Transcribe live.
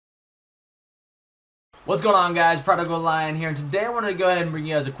What's going on, guys? Prodigal Lion here, and today I wanted to go ahead and bring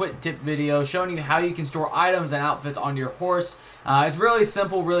you guys a quick tip video showing you how you can store items and outfits onto your horse. It's really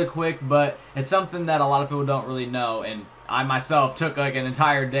simple, really quick, but it's something that a lot of people don't really know, and I myself took like an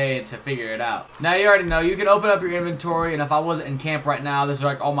entire day to figure it out. Now you already know, you can open up your inventory, and if I wasn't in camp right now, this is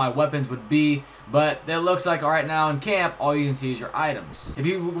like all my weapons would be, but it looks like right now in camp, all you can see is your items. If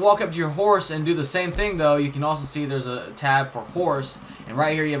you walk up to your horse and do the same thing though, you can also see there's a tab for horse, and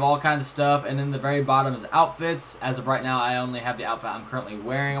right here you have all kinds of stuff, and then the very bottom is outfits. As of right now, I only have the outfit I'm currently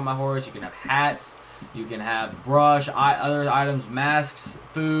wearing on my horse. You can have hats, you can have brush, other items, masks,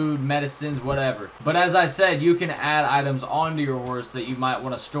 food, medicines, whatever. But as I said, you can add items onto your horse that you might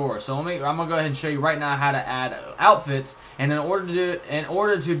want to store. So I'm gonna go ahead and show you right now how to add outfits. And in order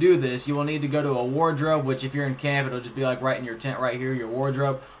to do this, you will need to go to a wardrobe, which if you're in camp, it'll just be like right in your tent right here, your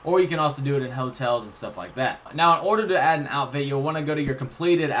wardrobe. Or you can also do it in hotels and stuff like that. Now, in order to add an outfit, you'll want to go to your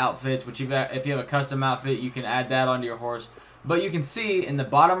completed outfits, which if you have a custom outfit, you can add that onto your horse. But you can see in the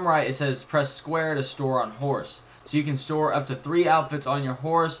bottom right, it says press square to store on horse. So you can store up to 3 outfits on your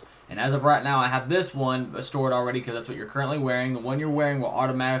horse. And as of right now, I have this one stored already because that's what you're currently wearing. The one you're wearing will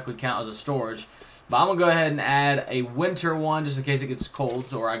automatically count as a storage. But I'm going to go ahead and add a winter one just in case it gets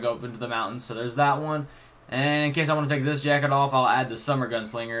cold or I go up into the mountains. So there's that one. And in case I want to take this jacket off, I'll add the summer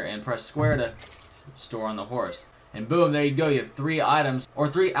gunslinger and press square to store on the horse. And boom, there you go. You have 3 items, or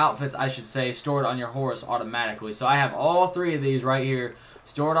 3 outfits, I should say, stored on your horse automatically. So I have all 3 of these right here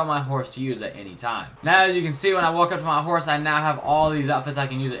stored on my horse to use at any time. Now, as you can see, when I walk up to my horse, I now have all these outfits I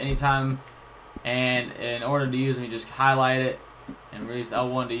can use at any time. And in order to use them, you just highlight it and release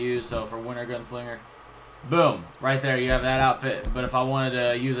L1 to use. So for winter gunslinger, boom, right there, you have that outfit. But if I wanted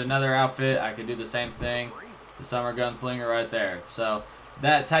to use another outfit, I could do the same thing. The summer gunslinger right there. So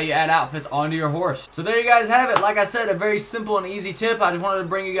that's how you add outfits onto your horse. So there you guys have it. Like I said, a very simple and easy tip. I just wanted to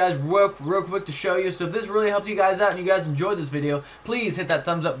bring you guys real quick to show you. So if this really helped you guys out and you guys enjoyed this video, please hit that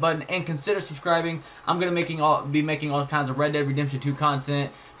thumbs up button and consider subscribing. I'm going to be making all kinds of Red Dead Redemption 2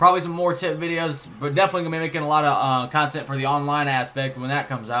 content. Probably some more tip videos, but definitely going to be making a lot of content for the online aspect when that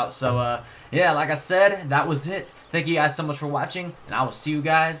comes out. So yeah, like I said, that was it. Thank you guys so much for watching, and I will see you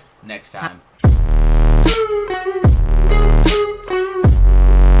guys next time.